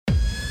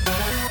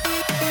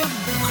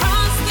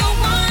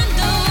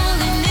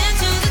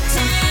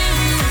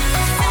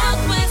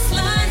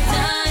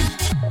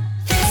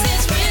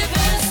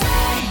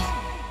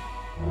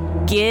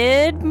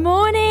Good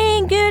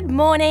morning, good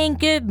morning,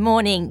 good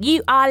morning.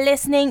 You are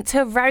listening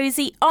to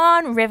Rosie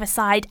on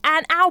Riverside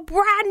and our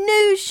brand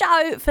new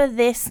show for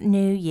this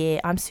new year.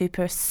 I'm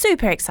super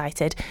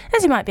excited,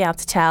 as you might be able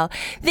to tell.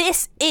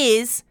 This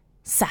is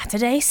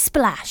Saturday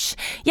Splash.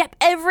 Yep,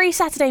 every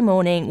Saturday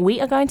morning we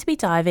are going to be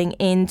diving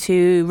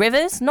into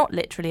rivers, not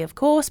literally of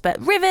course, but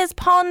rivers,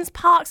 ponds,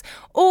 parks,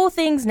 all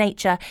things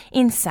nature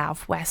in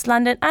southwest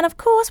London. And of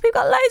course we've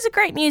got loads of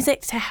great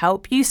music to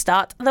help you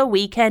start the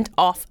weekend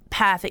off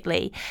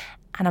perfectly.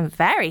 And I'm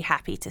very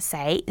happy to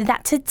say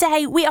that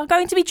today we are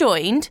going to be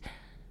joined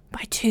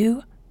by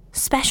two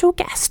special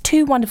guests,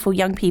 two wonderful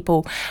young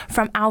people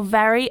from our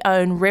very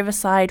own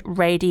Riverside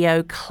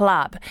Radio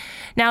Club.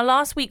 Now,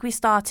 last week we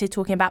started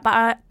talking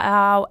about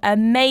our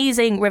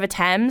amazing River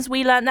Thames.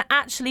 We learned that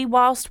actually,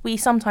 whilst we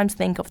sometimes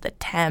think of the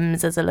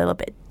Thames as a little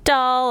bit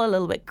dull, a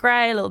little bit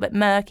grey, a little bit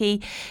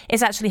murky,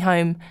 it's actually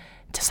home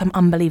to some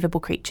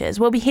unbelievable creatures.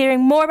 We'll be hearing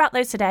more about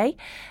those today,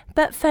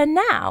 but for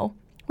now,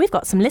 we've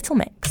got some Little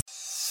Mix.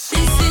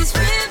 This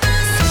is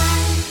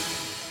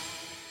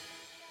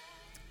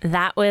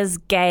That was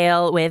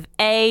Gail with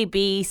A,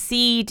 B,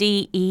 C,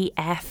 D, E,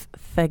 F,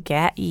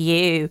 Forget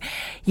You.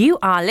 You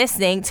are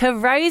listening to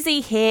Rosie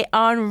here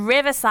on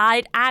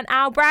Riverside and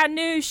our brand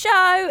new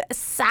show,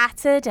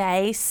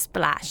 Saturday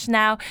Splash.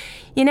 Now,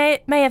 you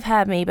may have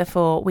heard me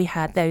before we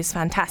had those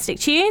fantastic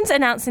tunes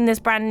announcing this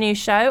brand new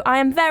show. I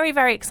am very,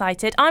 very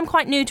excited. I'm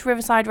quite new to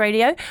Riverside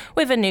Radio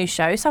with a new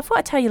show, so I thought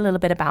I'd tell you a little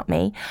bit about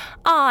me.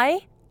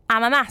 I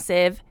am a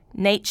massive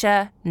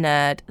nature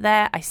nerd.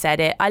 There, I said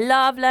it. I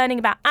love learning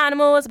about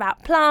animals,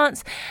 about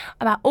plants,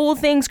 about all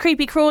things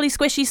creepy, crawly,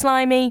 squishy,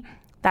 slimy.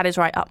 That is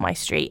right up my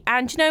street.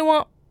 And you know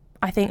what?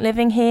 I think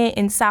living here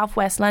in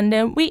southwest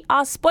London, we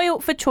are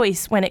spoilt for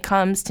choice when it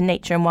comes to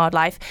nature and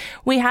wildlife.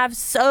 We have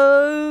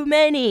so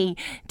many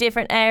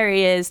different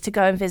areas to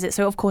go and visit.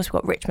 So, of course,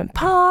 we've got Richmond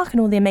Park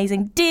and all the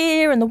amazing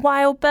deer and the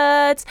wild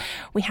birds.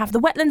 We have the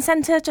Wetland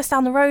Centre just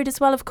down the road as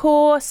well, of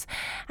course.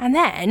 And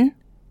then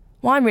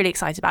what I'm really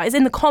excited about is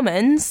in the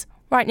Commons,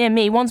 right near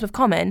me, Wandsworth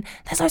Common,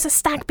 there's loads of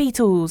stag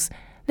beetles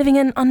living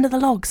in under the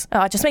logs.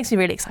 Oh, it just makes me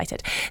really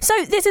excited. So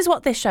this is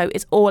what this show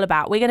is all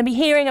about. We're going to be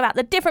hearing about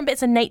the different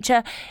bits of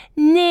nature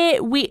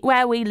near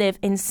where we live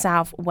in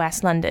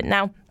southwest London.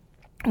 Now,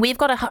 we've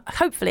got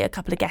hopefully a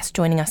couple of guests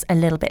joining us a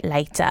little bit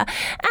later,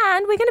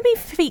 and we're going to be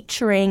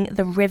featuring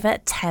the River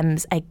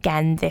Thames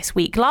again this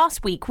week.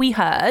 Last week we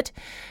heard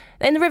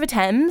that in the River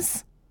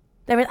Thames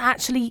there are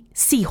actually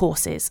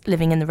seahorses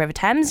living in the River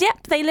Thames.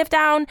 Yep, they live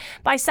down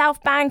by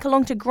South Bank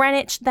along to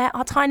Greenwich. There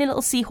are tiny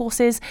little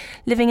seahorses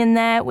living in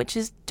there, which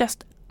is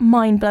just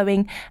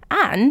mind-blowing.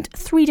 And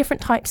 3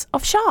 different types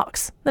of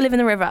sharks that live in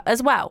the river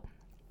as well.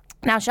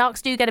 Now,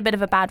 sharks do get a bit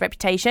of a bad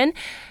reputation,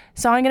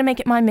 so I'm going to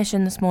make it my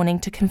mission this morning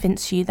to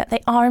convince you that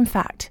they are, in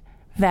fact,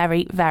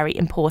 very, very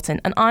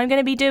important. And I'm going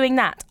to be doing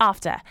that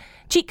after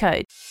Cheat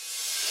Code.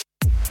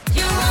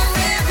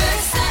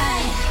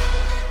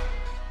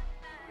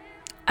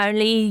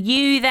 Only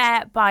You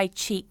There by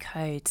Cheat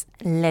Code's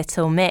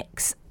Little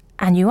Mix.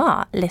 And you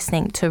are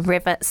listening to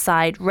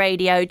Riverside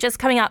Radio, just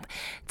coming up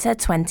to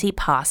 20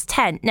 past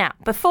 10. Now,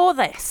 before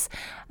this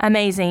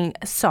amazing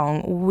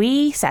song,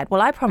 we said,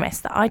 well, I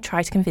promised that I'd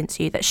try to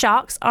convince you that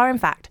sharks are, in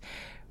fact,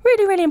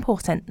 really, really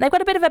important. They've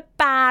got a bit of a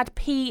bad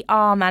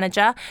PR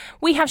manager.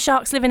 We have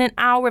sharks living in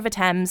our River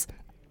Thames,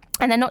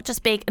 and they're not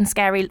just big and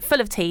scary,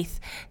 full of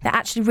teeth. They're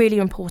actually really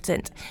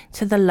important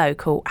to the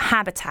local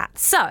habitat.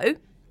 So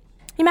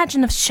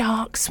imagine the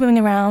sharks swimming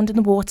around in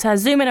the water,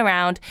 zooming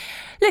around,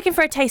 looking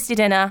for a tasty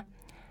dinner.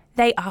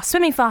 They are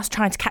swimming fast,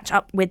 trying to catch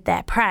up with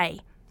their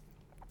prey.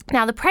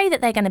 Now, the prey that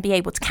they're going to be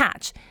able to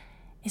catch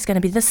is going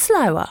to be the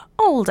slower,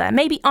 older,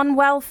 maybe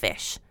unwell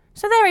fish.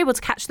 So they're able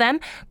to catch them,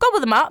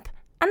 gobble them up,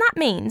 and that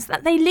means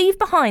that they leave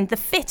behind the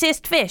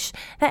fittest fish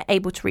they're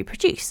able to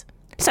reproduce.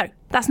 So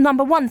that's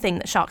number one thing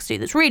that sharks do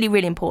that's really,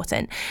 really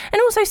important.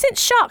 And also,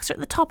 since sharks are at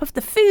the top of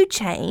the food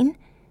chain,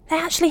 they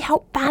actually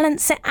help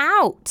balance it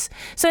out.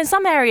 So in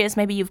some areas,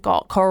 maybe you've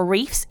got coral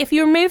reefs. If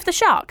you remove the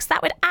sharks,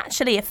 that would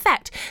actually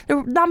affect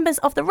the numbers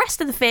of the rest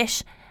of the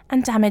fish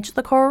and damage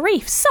the coral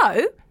reef.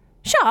 So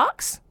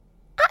sharks,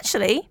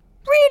 actually,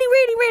 really,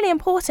 really, really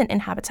important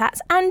in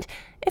habitats. And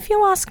if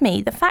you ask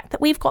me, the fact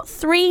that we've got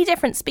 3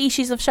 different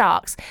species of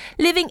sharks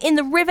living in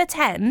the River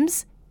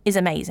Thames is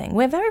amazing.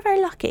 We're very,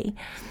 very lucky.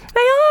 They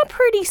are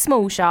pretty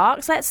small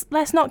sharks.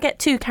 Let's not get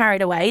too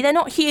carried away. They're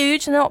not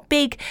huge. They're not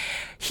big,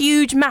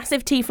 huge,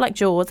 massive teeth like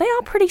Jaws. They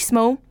are pretty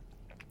small.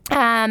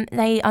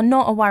 They are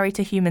not a worry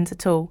to humans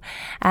at all.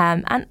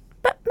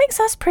 But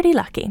makes us pretty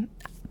lucky.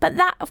 But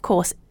that, of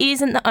course,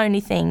 isn't the only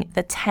thing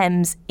the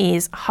Thames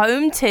is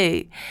home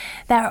to.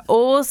 There are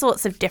all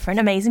sorts of different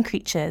amazing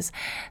creatures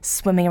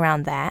swimming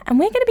around there. And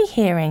we're going to be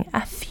hearing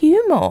a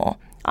few more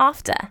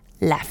after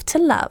Left to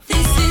Love.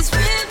 This is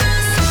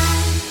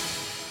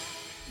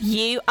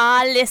You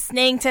are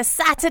listening to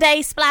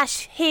Saturday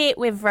Splash here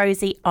with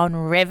Rosie on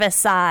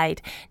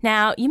Riverside.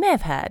 Now, you may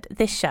have heard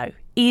this show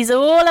is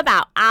all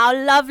about our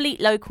lovely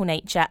local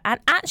nature, and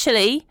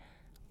actually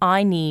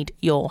I need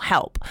your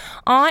help.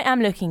 I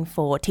am looking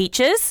for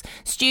teachers,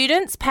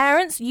 students,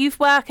 parents, youth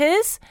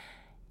workers.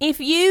 If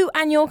you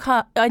and your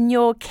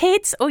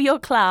kids or your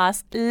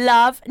class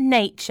love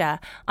nature,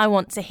 I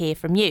want to hear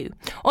from you.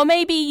 Or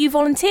maybe you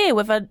volunteer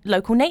with a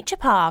local nature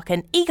park,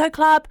 an eco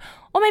club,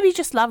 or maybe you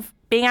just love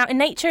being out in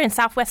nature in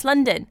southwest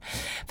London.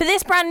 For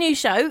this brand new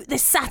show,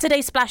 this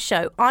Saturday Splash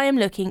show, I am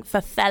looking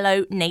for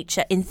fellow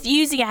nature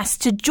enthusiasts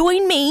to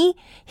join me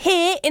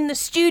here in the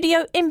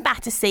studio in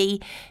Battersea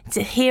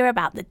to hear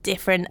about the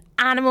different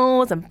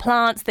animals and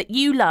plants that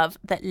you love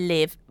that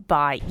live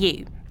by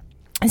you.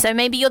 And so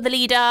maybe you're the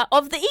leader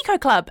of the Eco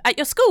Club at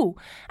your school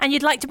and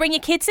you'd like to bring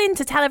your kids in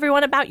to tell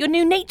everyone about your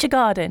new nature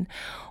garden.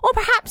 Or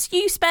perhaps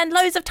you spend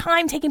loads of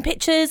time taking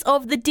pictures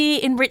of the deer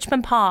in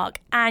Richmond Park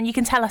and you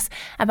can tell us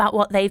about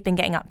what they've been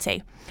getting up to.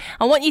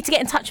 I want you to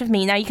get in touch with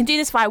me. Now, you can do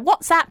this via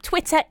WhatsApp,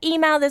 Twitter,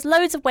 email. There's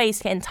loads of ways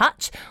to get in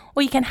touch.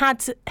 Or you can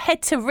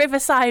head to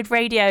Riverside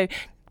Radio.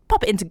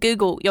 Pop it into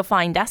Google, you'll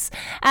find us.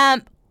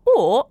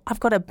 Or I've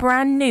got a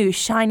brand new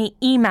shiny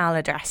email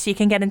address you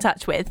can get in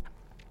touch with.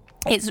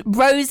 It's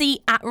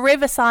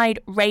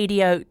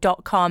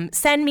rosie@riversideradio.com.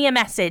 Send me a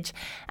message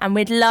and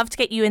we'd love to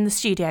get you in the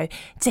studio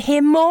to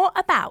hear more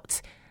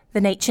about the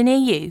nature near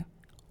you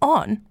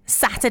on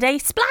Saturday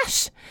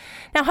Splash.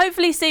 Now,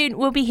 hopefully soon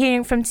we'll be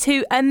hearing from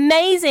two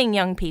amazing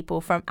young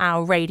people from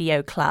our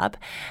radio club.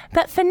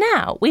 But for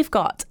now, we've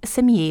got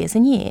some years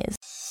and years.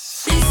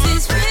 This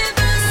is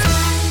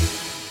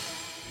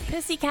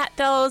Pussycat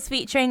Dolls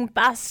featuring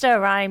Busta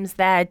Rhymes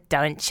there,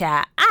 don't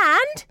ya?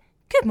 And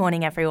good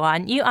morning,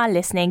 everyone. You are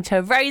listening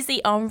to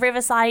Rosie on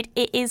Riverside.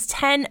 It is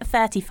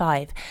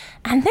 10:35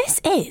 and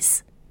this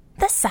is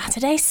the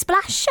Saturday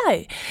Splash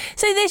Show.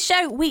 So this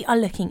show, we are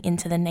looking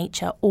into the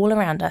nature all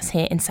around us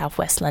here in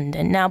southwest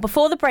London. Now,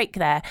 before the break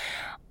there,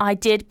 I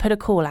did put a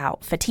call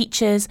out for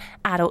teachers,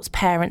 adults,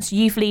 parents,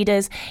 youth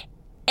leaders,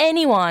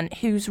 anyone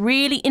who's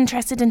really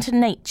interested into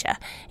nature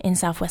in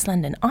southwest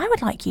London. I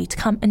would like you to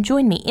come and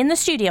join me in the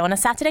studio on a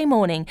Saturday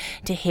morning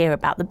to hear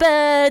about the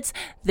birds,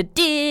 the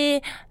deer,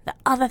 the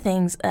other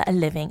things that are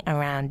living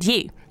around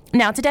you.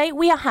 Now, today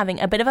we are having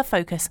a bit of a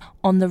focus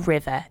on the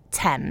River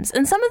Thames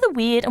and some of the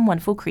weird and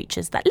wonderful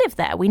creatures that live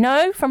there. We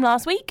know from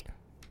last week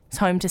it's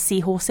home to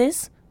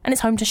seahorses and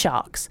it's home to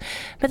sharks.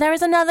 But there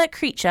is another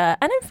creature,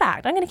 and in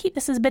fact, I'm going to keep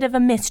this as a bit of a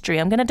mystery.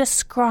 I'm going to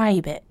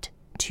describe it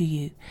to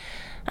you.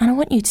 And I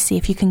want you to see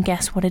if you can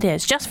guess what it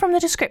is, just from the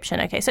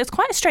description. Okay, so it's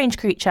quite a strange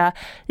creature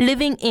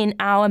living in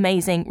our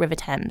amazing River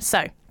Thames.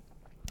 So,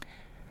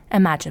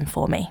 imagine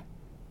for me.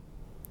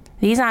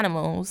 These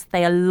animals,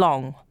 they are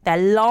long. They're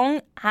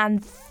long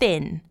and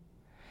thin.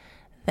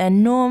 They're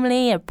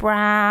normally a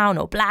brown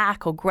or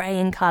black or grey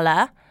in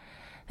colour.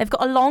 They've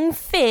got a long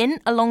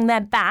fin along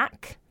their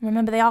back.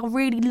 Remember, they are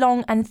really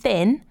long and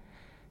thin.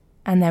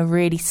 And they're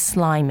really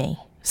slimy.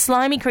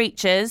 Slimy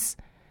creatures.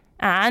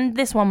 And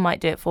this one might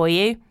do it for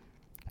you.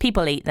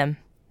 People eat them.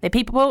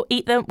 People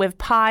eat them with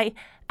pie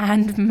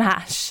and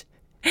mash.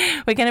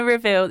 We're going to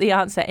reveal the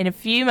answer in a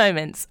few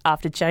moments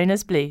after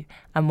Jonas Blue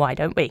and Why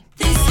Don't We?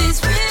 This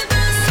is Riverside.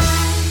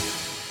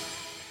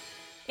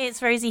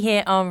 It's Rosie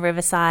here on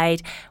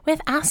Riverside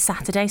with our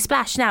Saturday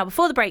Splash. Now,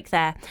 before the break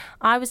there,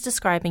 I was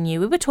describing we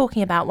were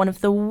talking about one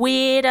of the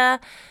weirder,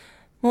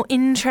 more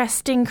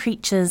interesting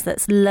creatures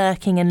that's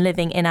lurking and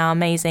living in our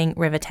amazing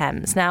River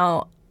Thames.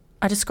 Now,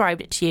 I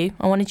described it to you.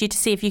 I wanted you to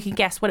see if you could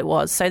guess what it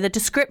was. So the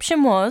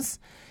description was,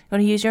 you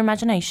want to use your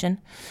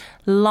imagination,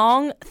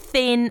 long,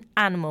 thin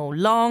animal,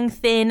 long,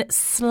 thin,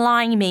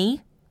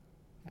 slimy,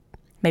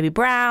 maybe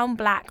brown,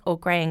 black or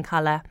grey in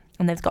colour.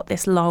 And they've got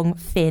this long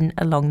fin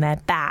along their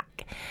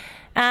back.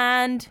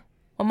 And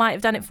what might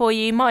have done it for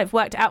you, might have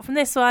worked it out from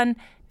this one.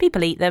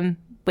 People eat them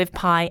with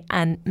pie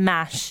and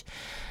mash.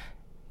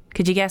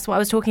 Could you guess what I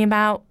was talking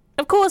about?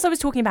 Of course, I was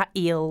talking about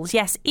eels.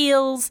 Yes,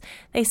 eels,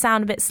 they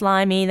sound a bit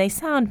slimy. They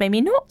sound maybe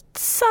not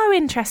so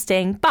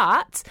interesting,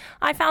 but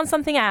I found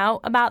something out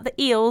about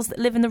the eels that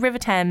live in the River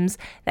Thames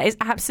that is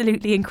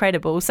absolutely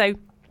incredible. So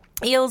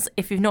eels,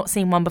 if you've not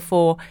seen one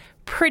before,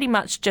 pretty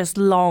much just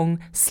long,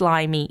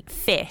 slimy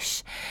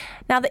fish.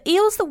 Now, the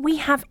eels that we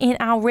have in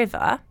our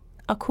river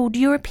are called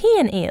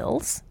European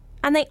eels,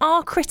 and they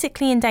are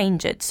critically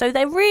endangered. So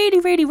they're really,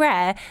 really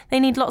rare. They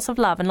need lots of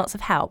love and lots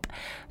of help.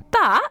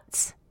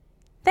 But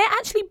they're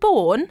actually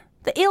born,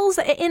 the eels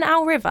that are in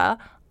our river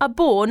are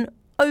born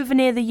over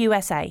near the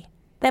USA.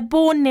 They're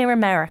born near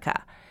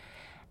America.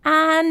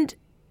 And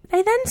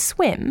they then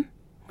swim,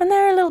 when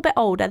they're a little bit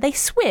older, they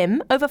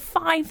swim over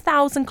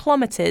 5,000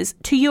 kilometres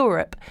to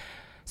Europe.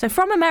 So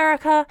from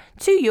America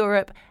to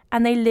Europe,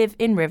 and they live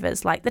in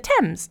rivers like the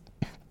Thames.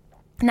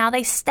 Now,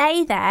 they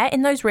stay there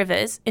in those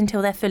rivers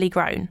until they're fully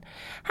grown.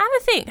 Have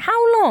a think,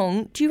 how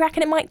long do you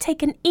reckon it might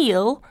take an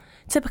eel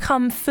to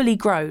become fully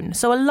grown?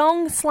 So a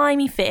long,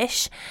 slimy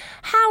fish,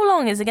 how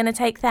long is it going to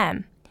take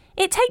them?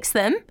 It takes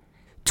them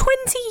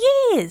 20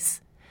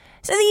 years.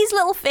 So these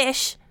little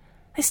fish,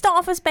 they start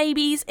off as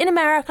babies in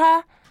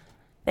America,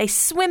 they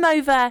swim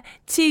over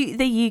to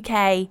the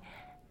UK,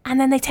 and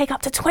then they take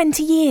up to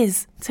 20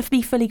 years to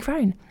be fully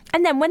grown.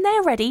 And then when they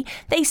are ready,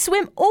 they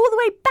swim all the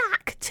way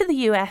back to the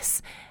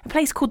US, a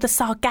place called the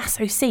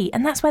Sargasso Sea,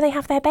 and that's where they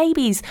have their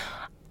babies.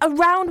 A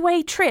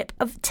round-way trip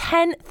of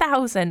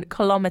 10,000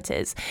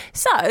 kilometres.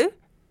 So,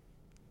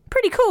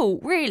 pretty cool,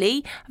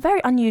 really. A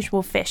very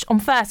unusual fish. On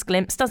first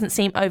glimpse, doesn't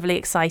seem overly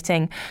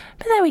exciting.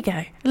 But there we go.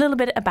 A little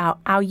bit about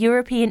our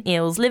European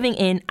eels living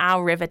in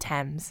our River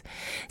Thames.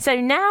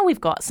 So now we've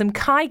got some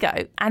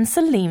Kygo and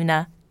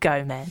Selena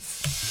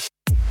Gomez.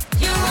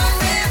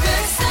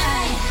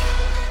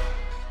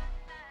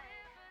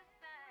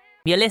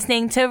 You're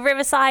listening to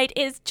Riverside.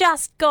 It's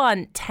just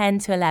gone 10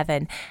 to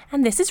 11.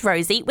 And this is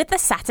Rosie with the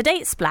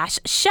Saturday Splash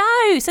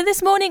Show. So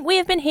this morning we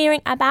have been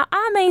hearing about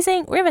our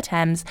amazing River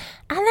Thames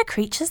and the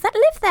creatures that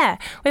live there.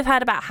 We've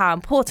heard about how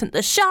important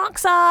the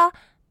sharks are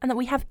and that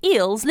we have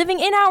eels living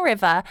in our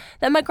river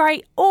that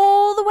migrate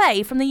all the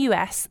way from the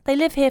US. They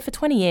live here for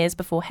 20 years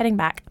before heading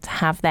back to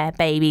have their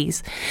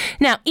babies.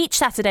 Now, each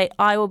Saturday,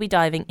 I will be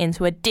diving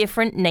into a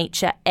different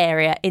nature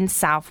area in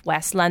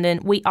southwest London.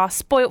 We are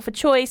spoilt for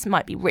choice. It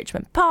might be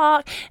Richmond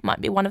Park, it might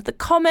be one of the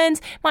Commons,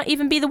 it might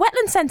even be the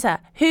Wetland Centre.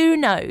 Who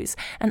knows?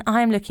 And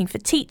I am looking for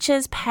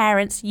teachers,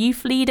 parents,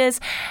 youth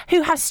leaders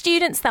who have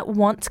students that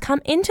want to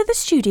come into the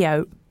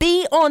studio,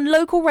 be on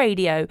local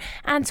radio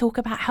and talk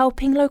about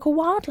helping local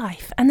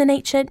wildlife and the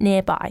nature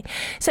nearby.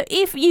 So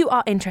if you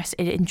are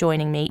interested in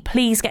joining me,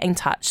 please get in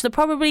touch. So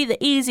probably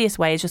the easiest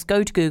way is just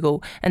go to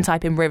Google and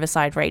type in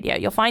Riverside Radio.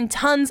 You'll find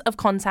tons of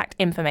contact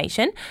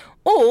information,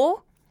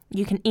 or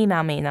you can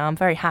email me. Now I'm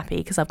very happy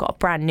because I've got a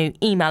brand new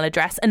email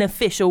address, an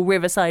official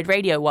Riverside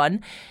Radio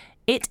one.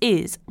 It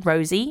is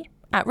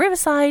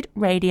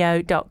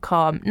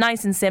rosie@riversideradio.com.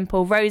 Nice and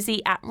simple,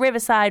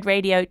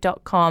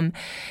 rosie@riversideradio.com.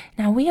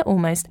 Now, we are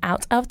almost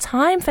out of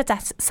time for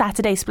that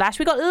Saturday Splash.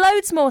 We've got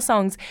loads more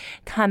songs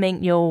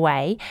coming your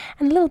way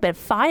and a little bit of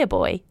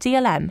Fireboy,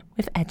 DLM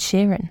with Ed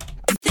Sheeran.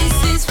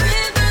 This is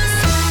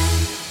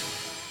Riverside.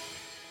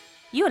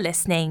 You're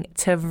listening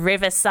to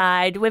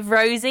Riverside with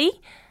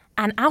Rosie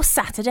and our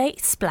Saturday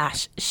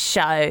Splash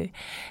Show.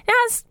 Now,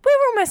 as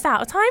we're almost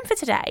out of time for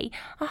today,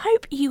 I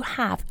hope you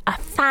have a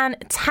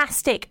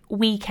fantastic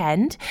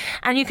weekend.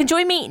 And you can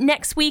join me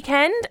next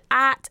weekend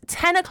at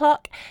 10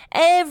 o'clock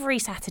every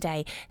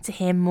Saturday to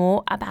hear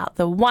more about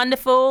the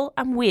wonderful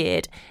and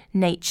weird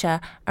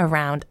nature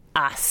around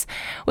us.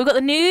 We've got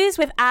the news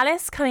with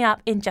Alice coming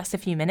up in just a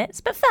few minutes.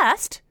 But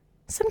first,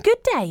 some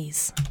good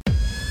days.